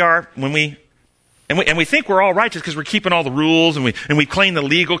says we are, when we think we're all righteous because we're keeping all the rules and we claim the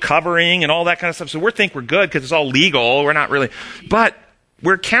legal covering and all that kind of stuff. So we think we're good because it's all legal. We're not really. But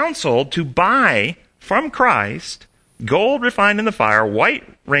we're counseled to buy from Christ gold refined in the fire, white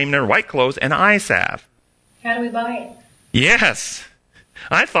raiment, white clothes, and eye salve. How do we buy it? Yes.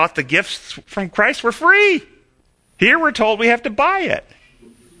 I thought the gifts from Christ were free. Here we're told we have to buy it.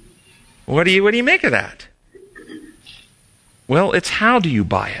 What do you make of that? Well, it's how do you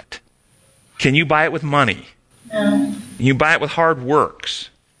buy it? Can you buy it with money? No. You buy it with hard works.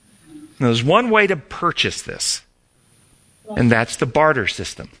 Now, there's one way to purchase this, and that's the barter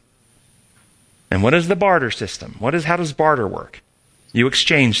system. And what is the barter system? How does barter work? You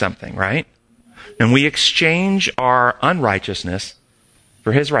exchange something, right? And we exchange our unrighteousness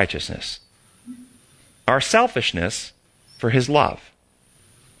for his righteousness. Our selfishness for his love.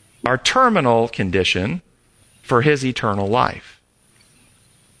 Our terminal condition for his eternal life.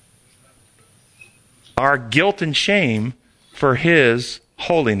 Our guilt and shame for his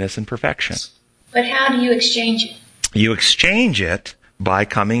holiness and perfection. But how do you exchange it? You exchange it by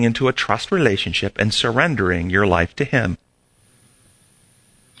coming into a trust relationship and surrendering your life to Him.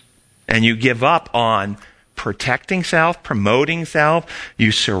 And you give up on protecting self, promoting self.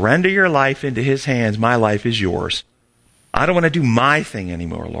 You surrender your life into His hands. My life is yours. I don't want to do my thing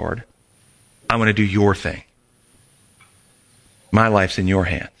anymore, Lord. I want to do your thing. My life's in your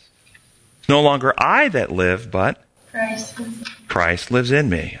hands. It's no longer I that live, but Christ lives in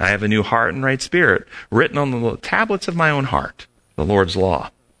me. I have a new heart and right spirit written on the tablets of my own heart, the Lord's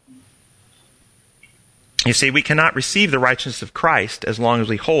law. You see, we cannot receive the righteousness of Christ as long as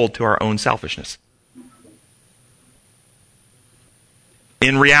we hold to our own selfishness.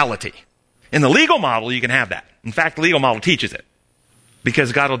 In reality. In the legal model, you can have that. In fact, the legal model teaches it.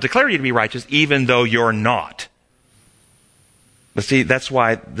 Because God will declare you to be righteous even though you're not. But see, that's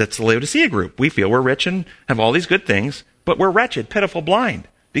the Laodicea group. We feel we're rich and have all these good things, but we're wretched, pitiful, blind.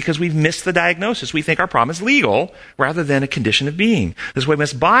 Because we've missed the diagnosis. We think our problem is legal rather than a condition of being. This is why we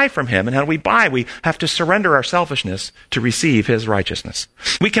must buy from Him. And how do we buy? We have to surrender our selfishness to receive His righteousness.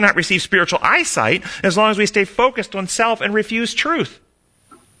 We cannot receive spiritual eyesight as long as we stay focused on self and refuse truth.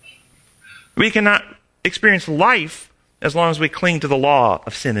 We cannot experience life as long as we cling to the law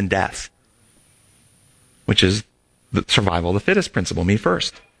of sin and death, which is the survival of the fittest principle, me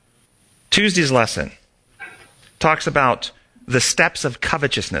first. Tuesday's lesson talks about the steps of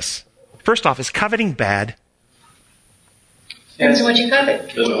covetousness. First off, is coveting bad? Depends on what you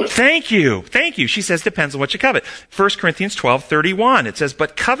covet. Thank you. She says depends on what you covet. 1 Corinthians 12:31. It says,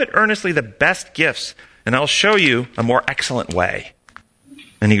 but covet earnestly the best gifts, and I'll show you a more excellent way.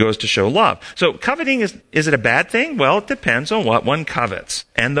 And he goes to show love. So coveting, is it a bad thing? Well, it depends on what one covets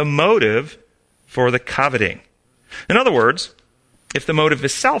and the motive for the coveting. In other words, if the motive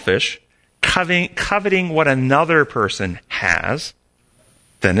is selfish, coveting what another person has,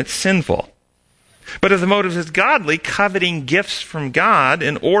 then it's sinful. But if the motive is godly, coveting gifts from God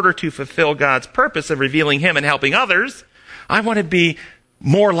in order to fulfill God's purpose of revealing Him and helping others, I want to be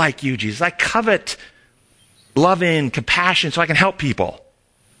more like you, Jesus. I covet love and compassion so I can help people.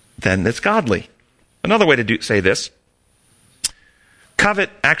 Then it's godly. Another way to say this, covet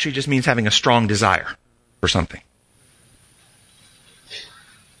actually just means having a strong desire for something.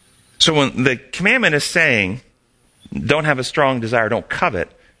 So when the commandment is saying, don't have a strong desire, don't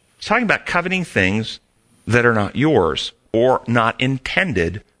covet, it's talking about coveting things that are not yours or not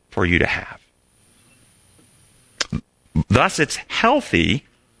intended for you to have. Thus, it's healthy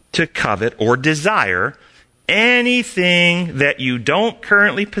to covet or desire anything that you don't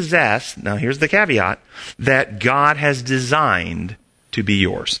currently possess, now here's the caveat, that God has designed to be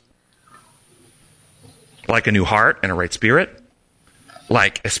yours. Like a new heart and a right spirit,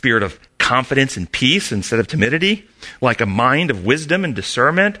 like a spirit of confidence and peace instead of timidity, like a mind of wisdom and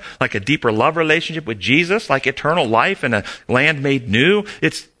discernment, like a deeper love relationship with Jesus, like eternal life and a land made new.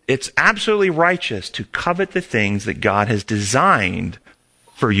 It's absolutely righteous to covet the things that God has designed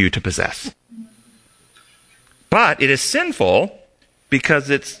for you to possess. But it is sinful, because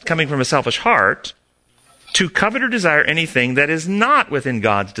it's coming from a selfish heart, to covet or desire anything that is not within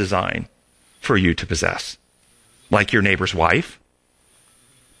God's design for you to possess. Like your neighbor's wife,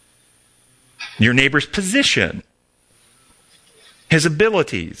 your neighbor's position, his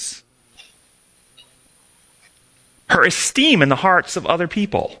abilities, her esteem in the hearts of other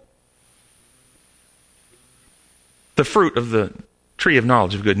people, the fruit of the tree of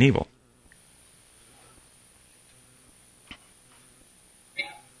knowledge of good and evil.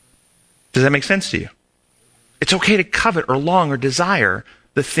 Does that make sense to you? It's okay to covet or long or desire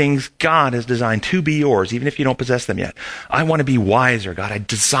the things God has designed to be yours, even if you don't possess them yet. I want to be wiser, God. I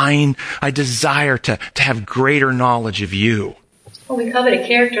desire to have greater knowledge of you. Well, we covet a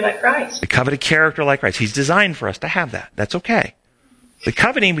character like Christ. We covet a character like Christ. He's designed for us to have that. That's okay. The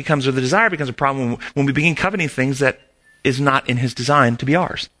coveting becomes, or the desire becomes a problem when we begin coveting things that is not in His design to be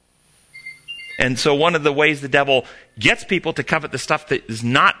ours. And so one of the ways the devil gets people to covet the stuff that is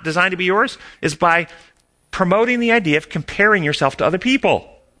not designed to be yours is by promoting the idea of comparing yourself to other people.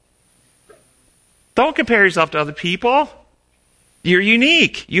 Don't compare yourself to other people. You're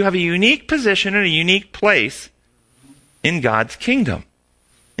unique. You have a unique position and a unique place in God's kingdom.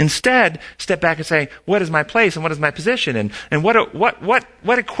 Instead, step back and say, what is my place and what is my position? And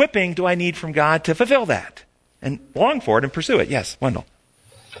what equipping do I need from God to fulfill that? And long for it and pursue it. Yes, Wendell.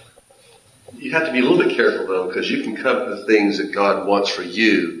 You have to be a little bit careful, though, because you can covet the things that God wants for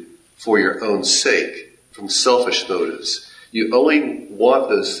you for your own sake, from selfish motives. You only want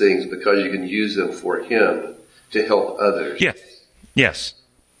those things because you can use them for Him to help others. Yes.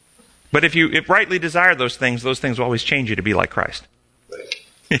 But if you rightly desire those things will always change you to be like Christ. Right.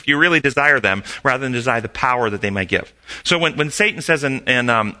 if you really desire them, rather than desire the power that they might give. So when Satan says in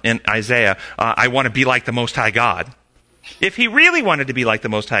Isaiah, I want to be like the Most High God, if he really wanted to be like the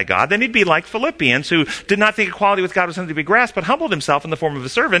Most High God, then he'd be like Philippians, who did not think equality with God was something to be grasped, but humbled himself in the form of a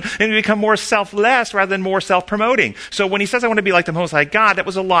servant, and he'd become more selfless rather than more self-promoting. So when he says, I want to be like the Most High God, that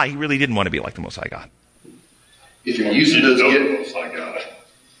was a lie. He really didn't want to be like the Most High God. If you're using those gifts, Most High God.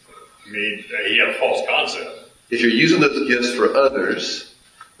 I mean, he had a false concept. if you're using those gifts for others,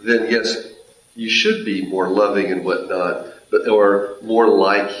 then yes, you should be more loving and whatnot, or more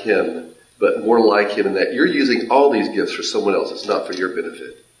like him. But more like him in that you're using all these gifts for someone else. It's not for your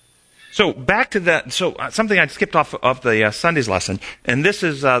benefit. So back to that. So something I skipped off of the Sunday's lesson, and this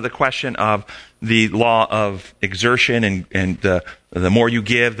is the question of the law of exertion and the more you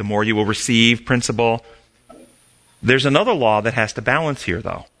give, the more you will receive principle. There's another law that has to balance here,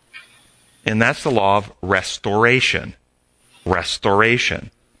 though, and that's the law of restoration.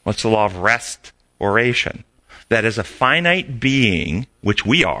 Restoration. What's the law of restoration? That as a finite being, which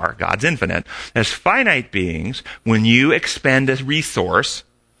we are, God's infinite, as finite beings, when you expend a resource,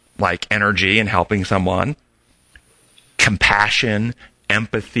 like energy in helping someone, compassion,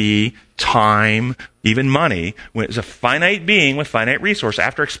 empathy, time, even money, when it's a finite being with finite resource,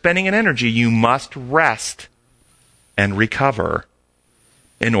 after expending an energy, you must rest and recover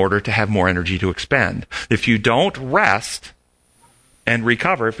in order to have more energy to expend. If you don't rest and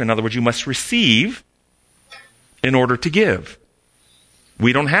recover, if in other words you must receive in order to give.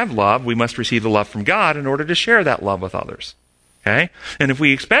 We don't have love. We must receive the love from God in order to share that love with others. Okay? And if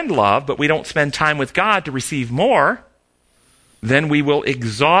we expend love, but we don't spend time with God to receive more, then we will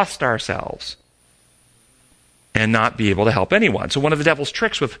exhaust ourselves and not be able to help anyone. So one of the devil's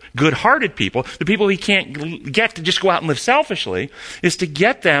tricks with good-hearted people, the people he can't get to just go out and live selfishly, is to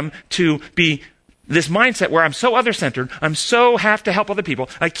get them to be this mindset where I'm so other-centered, I'm so have to help other people,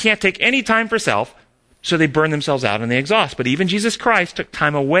 I can't take any time for self. So they burn themselves out and they exhaust. But even Jesus Christ took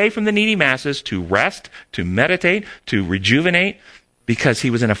time away from the needy masses to rest, to meditate, to rejuvenate, because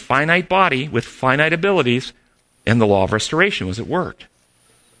he was in a finite body with finite abilities, and the law of restoration was at work.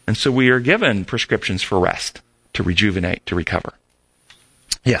 And so we are given prescriptions for rest, to rejuvenate, to recover.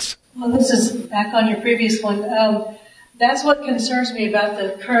 Yes? Well, this is back on your previous one. That's what concerns me about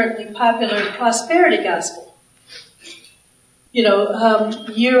the currently popular prosperity gospel. You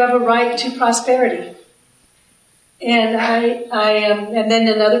have a right to prosperity. And and then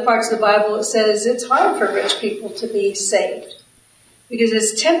in other parts of the Bible it says it's hard for rich people to be saved. Because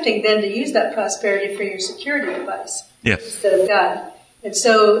it's tempting then to use that prosperity for your security device. Yes. Instead of God. And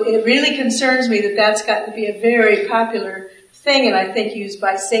so it really concerns me that that's got to be a very popular thing, and I think used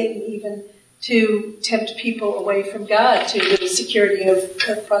by Satan even to tempt people away from God to the security of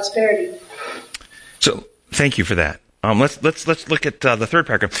prosperity. So, thank you for that. Let's look at the third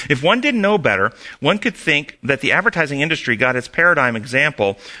paragraph. If one didn't know better, one could think that the advertising industry got its paradigm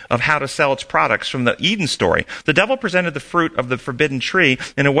example of how to sell its products from the Eden story. The devil presented the fruit of the forbidden tree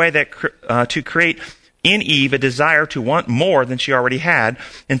in a way that to create in Eve a desire to want more than she already had,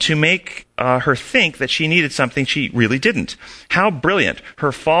 and to make her think that she needed something she really didn't. How brilliant.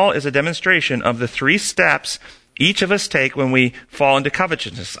 Her fall is a demonstration of the 3 steps each of us take when we fall into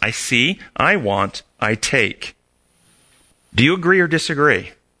covetousness. I see, I want, I take. Do you agree or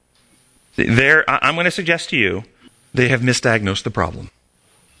disagree? I'm going to suggest to you, they have misdiagnosed the problem.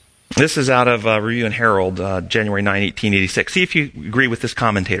 This is out of Review and Herald, January 9, 1886. See if you agree with this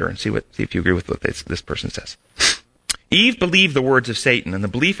commentator and see if you agree with what this person says. Eve believed the words of Satan, and the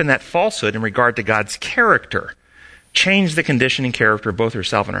belief in that falsehood in regard to God's character changed the condition and character of both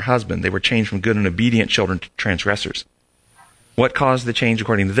herself and her husband. They were changed from good and obedient children to transgressors. What caused the change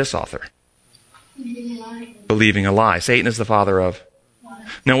according to this author? Believing a lie. Satan is the father of.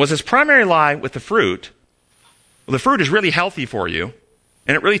 Now, was his primary lie with the fruit? Well, the fruit is really healthy for you,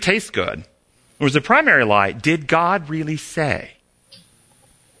 and it really tastes good. Or was the primary lie, did God really say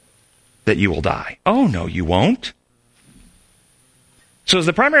that you will die? Oh, no, you won't. So is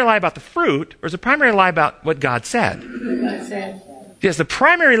the primary lie about the fruit, or is the primary lie about what God said? God said. Yes, the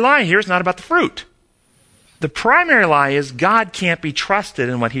primary lie here is not about the fruit. The primary lie is God can't be trusted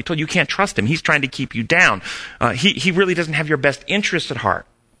in what he told you. You can't trust him. He's trying to keep you down. He really doesn't have your best interest at heart.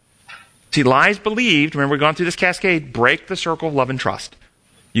 See, lies believed, remember we've gone through this cascade, break the circle of love and trust.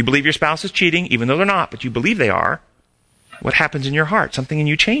 You believe your spouse is cheating, even though they're not, but you believe they are. What happens in your heart? Something in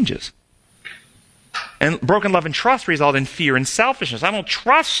you changes. And broken love and trust result in fear and selfishness. I don't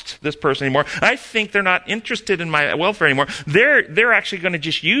trust this person anymore. I think they're not interested in my welfare anymore. They're actually going to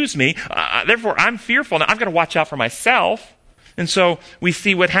just use me. Therefore, I'm fearful. Now, I've got to watch out for myself. And so we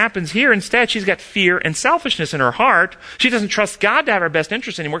see what happens here. Instead, she's got fear and selfishness in her heart. She doesn't trust God to have her best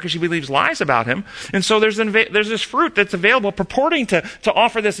interest anymore because she believes lies about him. And so there's this fruit that's available purporting to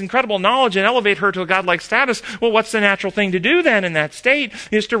offer this incredible knowledge and elevate her to a godlike status. Well, what's the natural thing to do then in that state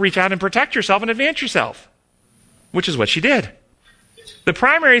is to reach out and protect yourself and advance yourself, which is what she did. The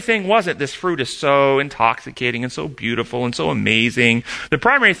primary thing wasn't this fruit is so intoxicating and so beautiful and so amazing. The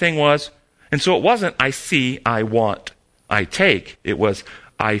primary thing was, and so it wasn't I see, I want, I take. It was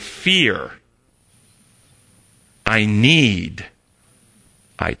I fear, I need,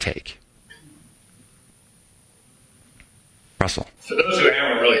 I take. Russell. For those who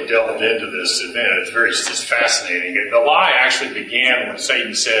haven't really delved into this event, it's fascinating. The lie actually began when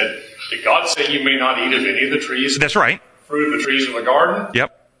Satan said, "Did God say you may not eat of any of the trees?" That's right. Fruit of the trees of the garden?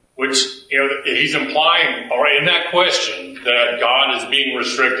 Yep. Which, he's implying, all right, in that question, that God is being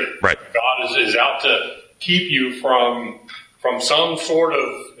restricted. Right. God is out to keep you from some sort of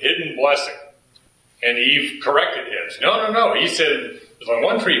hidden blessing. And Eve corrected him. No. He said, there's only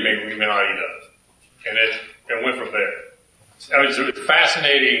one tree maybe we may not eat of. And it went from there. It's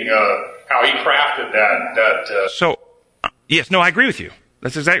fascinating how he crafted that. Yes, no, I agree with you.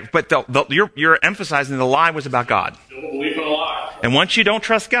 That's exactly. But you're emphasizing the lie was about God. Still believe in a lie. And once you don't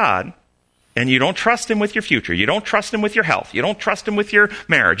trust God, and you don't trust him with your future, you don't trust him with your health, you don't trust him with your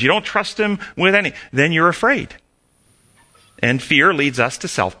marriage, you don't trust him with then you're afraid. And fear leads us to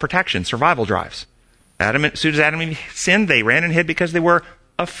self-protection, survival drives. As soon as Adam and Eve sinned, they ran and hid because they were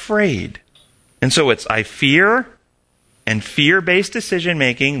afraid. And so it's I fear, and fear-based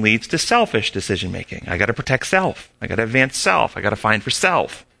decision-making leads to selfish decision-making. I got to protect self. I got to advance self. I got to find for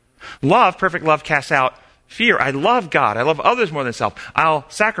self. Love, perfect love, casts out fear. I love God. I love others more than self. I'll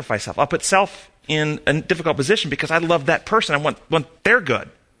sacrifice self. I'll put self in a difficult position because I love that person. I want their good.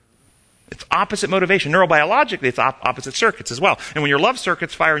 It's opposite motivation. Neurobiologically, it's opposite circuits as well. And when your love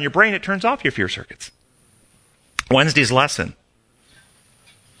circuits fire in your brain, it turns off your fear circuits. Wednesday's lesson.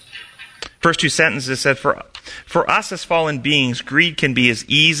 First two sentences said, for us as fallen beings, greed can be as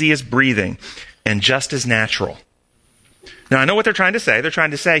easy as breathing and just as natural. Now, I know what they're trying to say. They're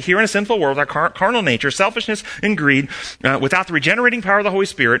trying to say, here in a sinful world, our carnal nature, selfishness and greed, without the regenerating power of the Holy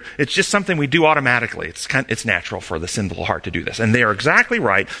Spirit, it's just something we do automatically. It's natural for the sinful heart to do this. And they are exactly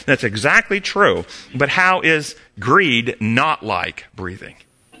right. That's exactly true. But how is greed not like breathing?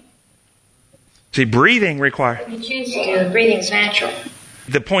 See, breathing requires... You choose to do, breathing's natural.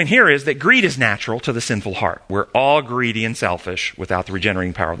 The point here is that greed is natural to the sinful heart. We're all greedy and selfish without the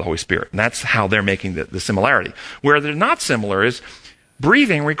regenerating power of the Holy Spirit. And that's how they're making the similarity. Where they're not similar is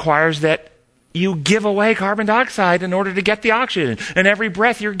breathing requires that you give away carbon dioxide in order to get the oxygen. And every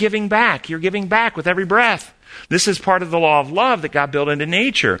breath you're giving back. You're giving back with every breath. This is part of the law of love that God built into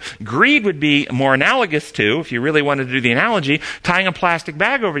nature. Greed would be more analogous to, if you really wanted to do the analogy, tying a plastic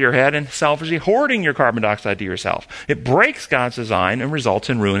bag over your head and selfishly hoarding your carbon dioxide to yourself. It breaks God's design and results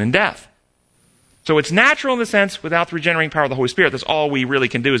in ruin and death. So it's natural in the sense, without the regenerating power of the Holy Spirit, that's all we really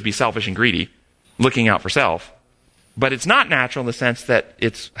can do is be selfish and greedy, looking out for self. But it's not natural in the sense that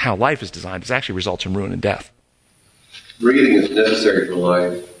it's how life is designed. It actually results in ruin and death. Breathing is necessary for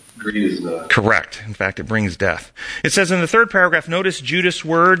life. Greed is not. Correct. In fact, it brings death. It says in the third paragraph, notice Judas'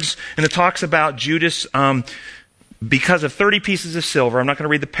 words, and it talks about Judas because of 30 pieces of silver. I'm not going to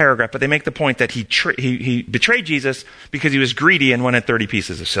read the paragraph, but they make the point that he betrayed Jesus because he was greedy and wanted 30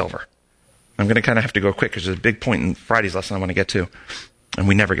 pieces of silver. I'm going to kind of have to go quick because there's a big point in Friday's lesson I want to get to. And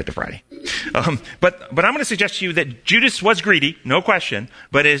we never get to Friday. But I'm going to suggest to you that Judas was greedy, no question,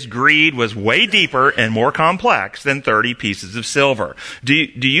 but his greed was way deeper and more complex than 30 pieces of silver. Do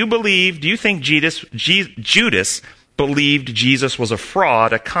you think Judas believed Jesus was a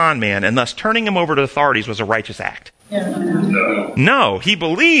fraud, a con man, and thus turning him over to authorities was a righteous act? No, he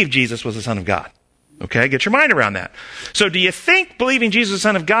believed Jesus was the Son of God. Okay, get your mind around that. So do you think believing Jesus was the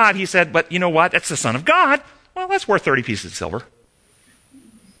Son of God, he said, but you know what, that's the Son of God? Well, that's worth 30 pieces of silver.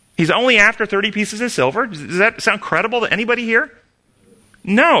 He's only after 30 pieces of silver. Does that sound credible to anybody here?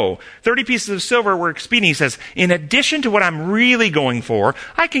 No. 30 pieces of silver were expedient. He says, in addition to what I'm really going for,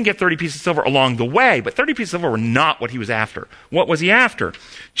 I can get 30 pieces of silver along the way. But 30 pieces of silver were not what he was after. What was he after?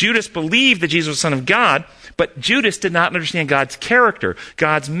 Judas believed that Jesus was the Son of God, but Judas did not understand God's character,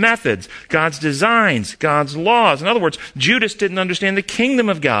 God's methods, God's designs, God's laws. In other words, Judas didn't understand the kingdom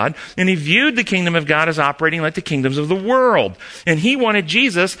of God, and he viewed the kingdom of God as operating like the kingdoms of the world. And he wanted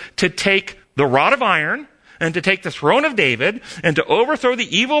Jesus to take the rod of iron and to take the throne of David and to overthrow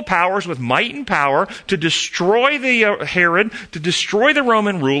the evil powers with might and power, to destroy the Herod, to destroy the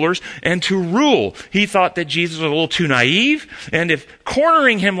Roman rulers, and to rule. He thought that Jesus was a little too naive, and if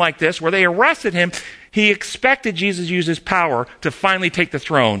cornering him like this, where they arrested him, he expected Jesus to use his power to finally take the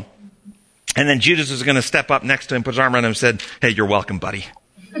throne. And then Judas was going to step up next to him, put his arm around him and said, hey, you're welcome, buddy.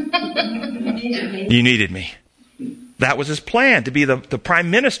 You needed me. That was his plan, to be the prime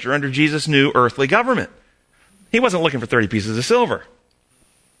minister under Jesus' new earthly government. He wasn't looking for 30 pieces of silver.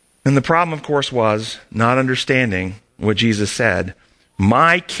 And the problem, of course, was not understanding what Jesus said.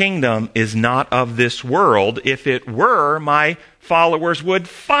 My kingdom is not of this world. If it were, my followers would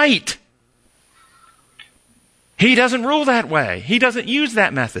fight. He doesn't rule that way. He doesn't use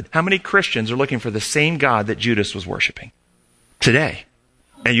that method. How many Christians are looking for the same God that Judas was worshiping today?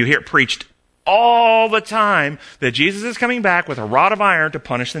 And you hear it preached all the time that Jesus is coming back with a rod of iron to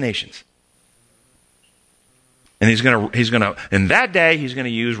punish the nations. And he's going to, in that day, he's going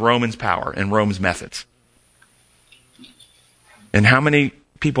to use Roman's power and Rome's methods. And how many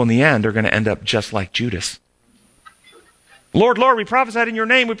people in the end are going to end up just like Judas? Lord, Lord, we prophesied in your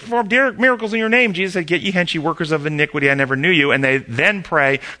name. We performed miracles in your name. Jesus said, get ye hence, ye workers of iniquity. I never knew you. And they then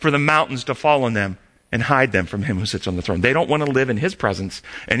pray for the mountains to fall on them and hide them from him who sits on the throne. They don't want to live in his presence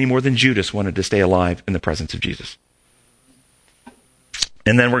any more than Judas wanted to stay alive in the presence of Jesus.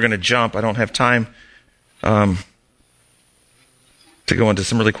 And then we're going to jump. I don't have time to go into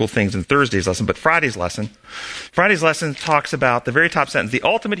some really cool things in Thursday's lesson, but Friday's lesson talks about the very top sentence. The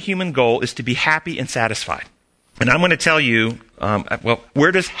ultimate human goal is to be happy and satisfied. And I'm going to tell you,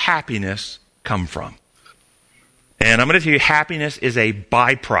 where does happiness come from? And I'm going to tell you happiness is a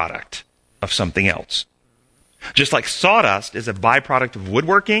byproduct of something else. Just like sawdust is a byproduct of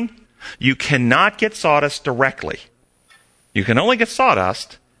woodworking, you cannot get sawdust directly. You can only get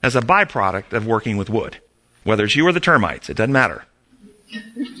sawdust as a byproduct of working with wood. Whether it's you or the termites, it doesn't matter.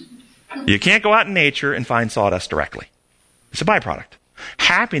 You can't go out in nature and find sawdust directly. It's a byproduct.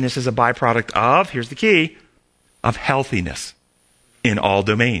 Happiness is a byproduct of, here's the key, of healthiness in all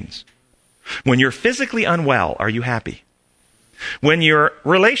domains. When you're physically unwell, are you happy? When you're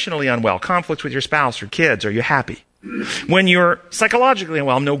relationally unwell, conflicts with your spouse or kids, are you happy? When you're psychologically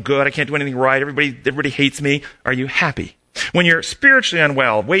unwell, I'm no good, I can't do anything right, everybody hates me, are you happy? When you're spiritually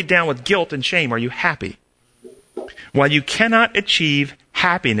unwell, weighed down with guilt and shame, are you happy? While you cannot achieve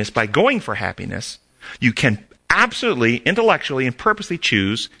happiness by going for happiness, you can absolutely, intellectually, and purposely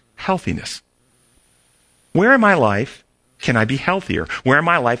choose healthiness. Where in my life can I be healthier? Where in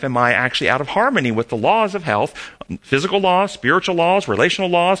my life am I actually out of harmony with the laws of health, physical laws, spiritual laws, relational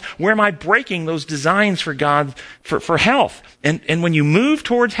laws? Where am I breaking those designs for God, for health? And when you move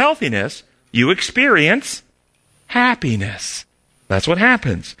towards healthiness, you experience happiness. That's what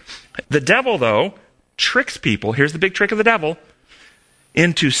happens. The devil, though, tricks people, here's the big trick of the devil,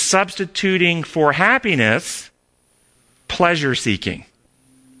 into substituting for happiness pleasure seeking.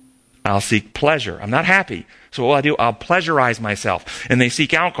 I'll seek pleasure. I'm not happy. So what do? I'll pleasurize myself. And they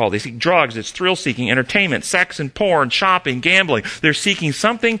seek alcohol. They seek drugs. It's thrill-seeking, entertainment, sex and porn, shopping, gambling. They're seeking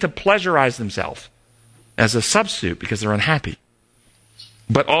something to pleasurize themselves as a substitute because they're unhappy.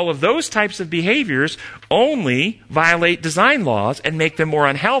 But all of those types of behaviors only violate design laws and make them more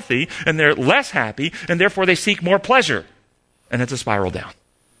unhealthy, and they're less happy, and therefore they seek more pleasure. And it's a spiral down.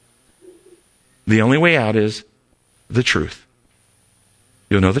 The only way out is the truth.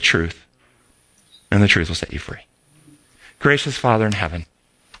 You'll know the truth, and the truth will set you free. Gracious Father in heaven,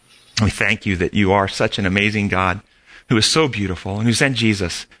 we thank you that you are such an amazing God who is so beautiful and who sent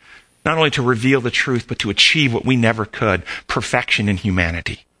Jesus not only to reveal the truth, but to achieve what we never could, perfection in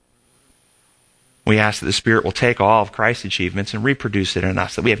humanity. We ask that the Spirit will take all of Christ's achievements and reproduce it in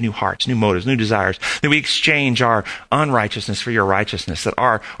us, that we have new hearts, new motives, new desires, that we exchange our unrighteousness for your righteousness, that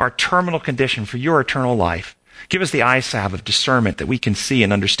our terminal condition for your eternal life. Give us the eye salve of discernment that we can see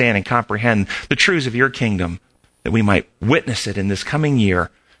and understand and comprehend the truths of your kingdom, that we might witness it in this coming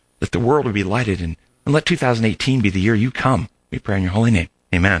year, that the world would be lighted, and let 2018 be the year you come. We pray in your holy name.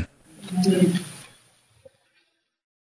 Amen.